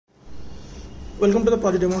Welcome to the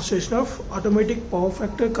project demonstration of automatic power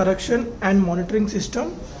factor correction and monitoring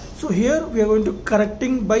system. So here we are going to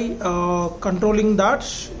correcting by controlling that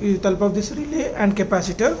with help of this relay and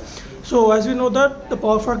capacitor. So as we know that the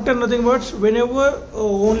power factor nothing but whenever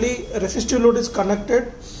only resistive load is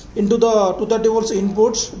connected into the 230 volts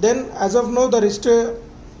inputs, then as of now the resistor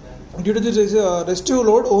due to this resistive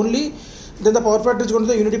load only, then the power factor is going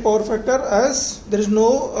to the unity power factor, as there is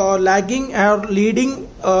no lagging or leading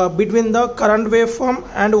between the current waveform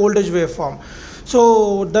and voltage waveform.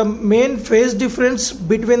 So the main phase difference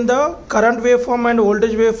between the current waveform and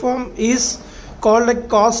voltage waveform is called like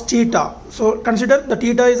cos theta. So consider the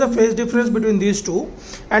theta is a phase difference between these two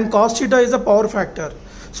and cos theta is a power factor.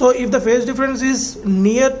 So if the phase difference is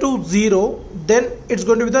near to 0, then it's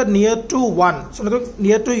going to be the near to 1. So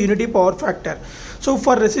near to unity power factor. So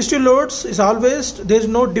for resistive loads is always there is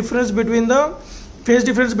no difference between the phase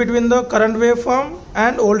difference between the current waveform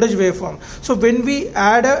and voltage waveform. So when we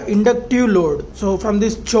add a inductive load, so from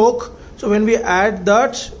this choke, so when we add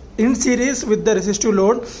that in series with the resistive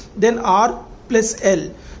load, then R plus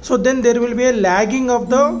L. So then there will be a lagging of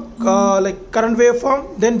the like current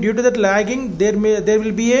waveform. Then due to that lagging, there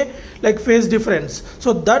will be a like phase difference.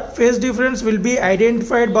 So that phase difference will be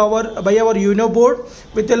identified by our UNO board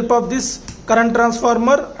with help of this current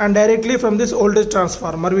transformer, and directly from this voltage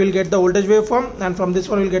transformer we will get the voltage waveform, and from this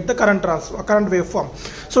one we will get the current waveform.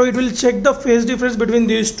 So it will check the phase difference between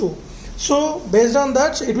these two. So based on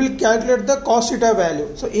that it will calculate the cos theta value.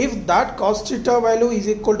 So if that cos theta value is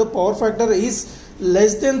equal to power factor is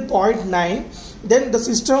less than 0.9, then the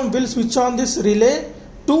system will switch on this relay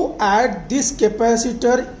to add this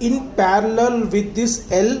capacitor in parallel with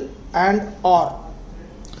this L and R.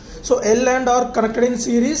 So L and R connected in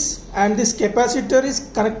series, and this capacitor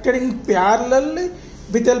is connected in parallel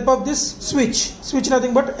with help of this switch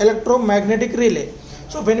nothing but electromagnetic relay.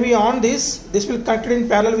 So when we on this will connected in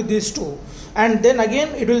parallel with these two, and then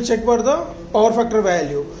again it will check for the power factor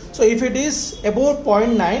value. So if it is above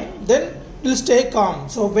 0.9, then it will stay calm.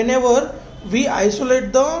 So whenever we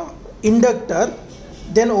isolate the inductor,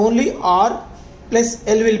 then only R plus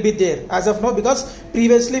L will be there as of now, because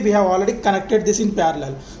previously we have already connected this in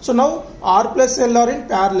parallel. So now R plus L are in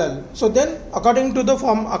parallel. So then according to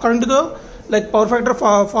the like power factor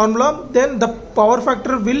formula, then the power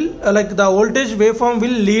factor will like the voltage waveform will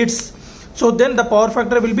leads. So then the power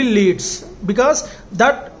factor will be leads, because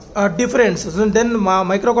that difference. So then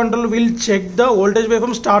microcontroller will check the voltage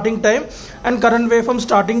waveform starting time and current waveform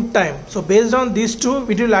starting time. So based on these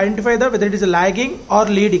two, it will identify that whether it is lagging or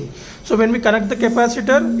leading. So when we connect the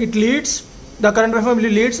capacitor, it leads, the current waveform will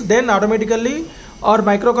leads, then automatically our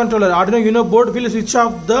microcontroller Arduino UNO board will switch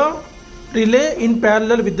off the relay in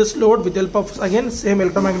parallel with this load with help of again same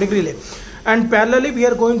electromagnetic relay. And parallelly we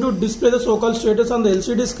are going to display the so-called status on the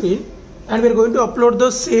LCD screen, and we are going to upload the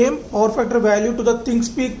same power factor value to the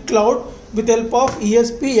Thingspeak cloud with help of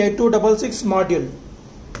ESP8266 module.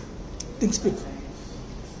 Thingspeak,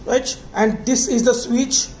 right? And this is the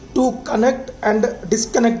switch to connect and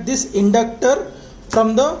disconnect this inductor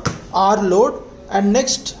from the R load, and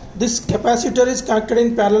next this capacitor is connected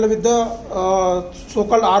in parallel with the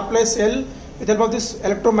so-called R plus L with help of this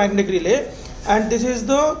electromagnetic relay, and this is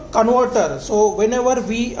the converter. So whenever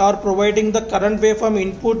we are providing the current waveform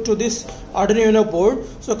input to this Arduino UNO board,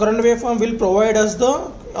 so current waveform will provide us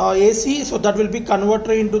the AC, so that will be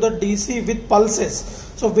converted into the DC with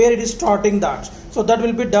pulses, so where it is starting that. So that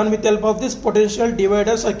will be done with help of this potential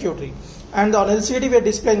divider circuitry, and on LCD we are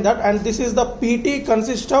displaying that. And this is the PT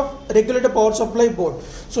consists of regulated power supply board.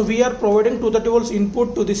 So we are providing 230 volts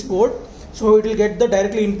input to this board, so it will get the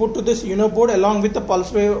directly input to this UNO board along with the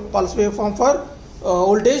pulse waveform for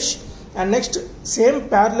voltage. And next same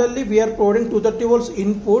parallelly we are providing 230 volts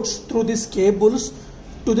inputs through these cables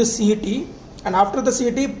to the CT, and after the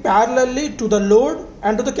CT parallelly to the load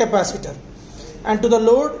and to the capacitor, and to the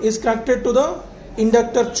load is connected to the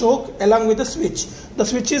inductor choke along with the switch. The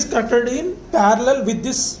switch is connected in parallel with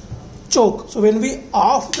this choke. So when we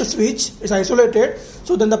off the switch, it's isolated,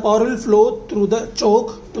 so then the power will flow through the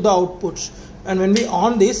choke to the outputs, and when we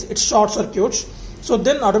on this, it short circuits, so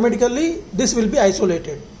then automatically this will be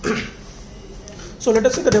isolated. So let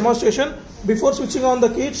us see the demonstration. Before switching on the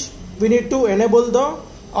kits, we need to enable the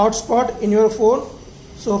hotspot in your phone.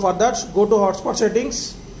 So for that, go to hotspot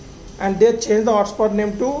settings, and there change the hotspot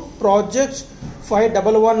name to project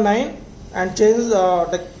 5119, and change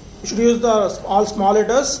you should use the all small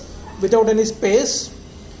letters without any space,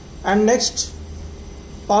 and next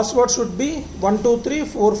password should be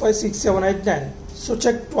 123456789. So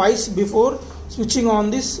check twice before switching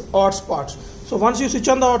on this hotspot. So once you switch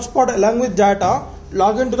on the hotspot along with data,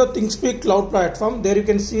 log into the Thingspeak cloud platform. There you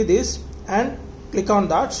can see this, and click on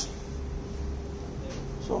that.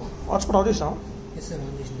 So hotspot on this now. Yes sir,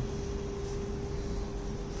 on this now.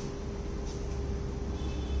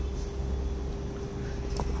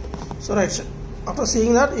 So right, after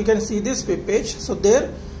seeing that, you can see this web page. So there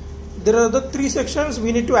are the three sections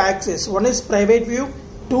we need to access. One is private view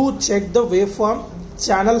to check the waveform,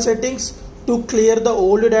 channel settings to clear the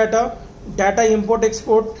old data, data import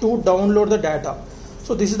export to download the data.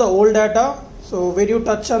 So this is the old data. So where you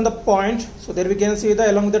touch on the point, so there we can see the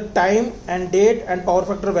along with the time and date and power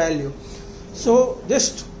factor value. So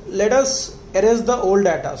just let us erase the old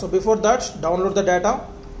data. So before that, download the data.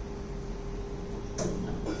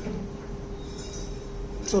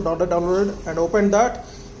 So download it and open that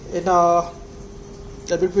in a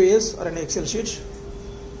WPS or an Excel sheet.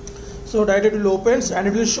 So that it will opens and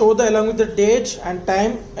it will show the along with the date and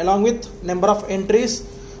time along with number of entries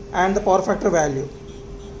and the power factor value.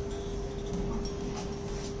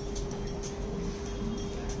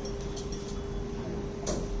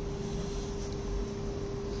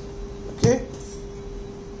 Okay.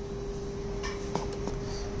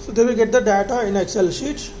 So they will get the data in Excel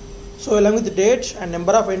sheet. So along with the date and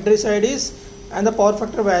number of entries IDs and the power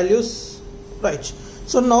factor values, right.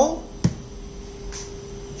 So now,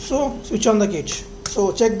 so switch on the gauge.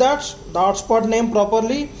 So check that the hotspot name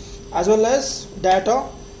properly as well as data,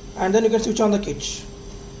 and then you can switch on the gauge.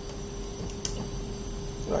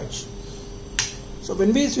 Right. So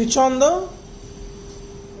when we switch on the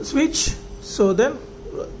switch, so then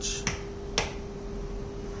right.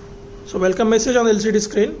 So welcome message on the LCD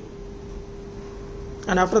screen.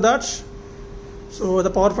 And after that, so the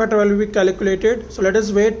power factor will be calculated. So let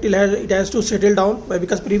us wait till it has to settle down,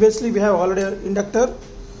 because previously we have already an inductor.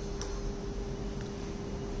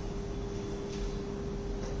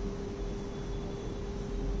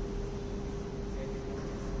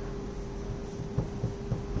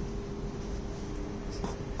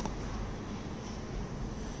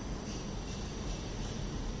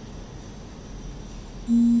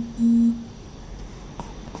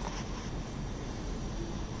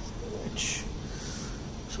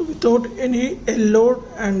 So without any L load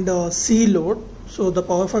and C load, so the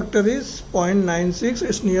power factor is 0.96,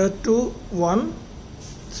 is near to 1.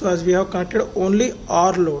 So as we have connected only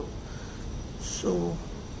R load. So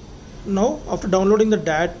now after downloading the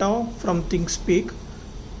data from Thingspeak,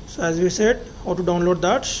 so as we said, how to download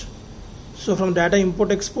that. So from data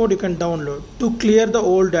import export you can download. To clear the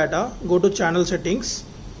old data, go to channel settings,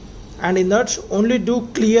 and in that only do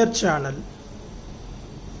clear channel.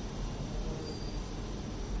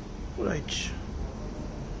 Right.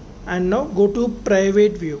 And now go to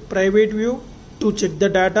private view to check the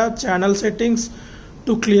data, channel settings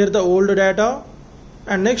to clear the old data,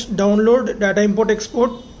 and next download data import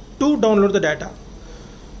export to download the data.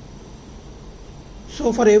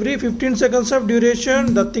 So for every 15 seconds of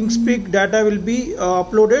duration the Thingspeak data will be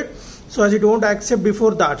uploaded, so as it won't accept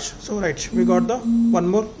before that. So right, we got the one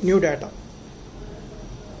more new data.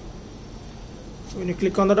 So when you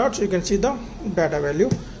click on the dot, so you can see the data value.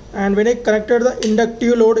 And when I connected the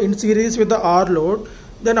inductive load in series with the R load,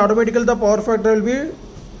 then automatically the power factor will be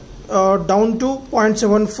down to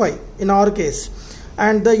 0.75 in our case.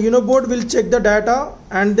 And the UNO board will check the data,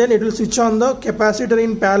 and then it will switch on the capacitor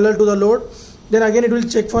in parallel to the load. Then again it will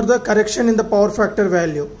check for the correction in the power factor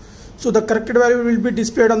value. So the corrected value will be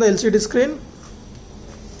displayed on the LCD screen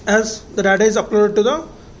as the data is uploaded to the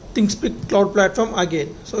Thingspeak cloud platform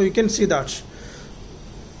again. So you can see that.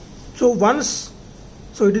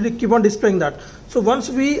 So it will keep on displaying that. So once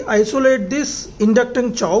we isolate this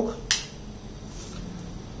inductance choke,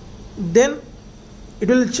 then it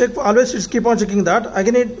will check, always it's keep on checking that.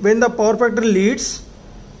 Again when the power factor leads,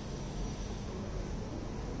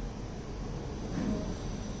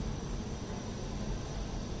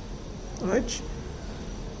 right,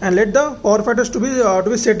 and let the power factors to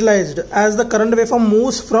be stabilized. As the current waveform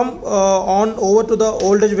moves from on over to the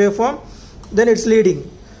voltage waveform, then it's leading.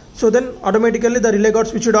 So then automatically the relay got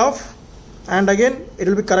switched off, and again it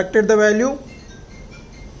will be corrected the value.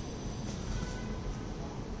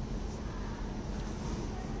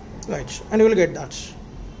 Right, and you will get that.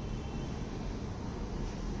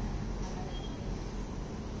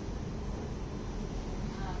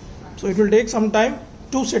 So it will take some time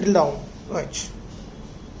to settle down. Right.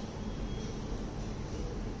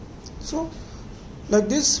 So like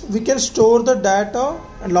this we can store the data,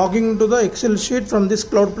 and logging into the Excel sheet from this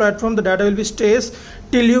cloud platform, the data will be stays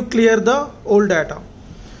till you clear the old data.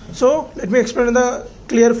 So let me explain the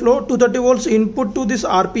clear flow. 230 volts input to this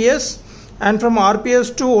RPS, and from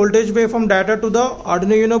RPS to voltage waveform data to the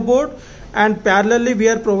Arduino UNO board, and parallelly we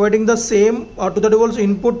are providing the same 230 volts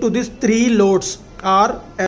input to these three loads R,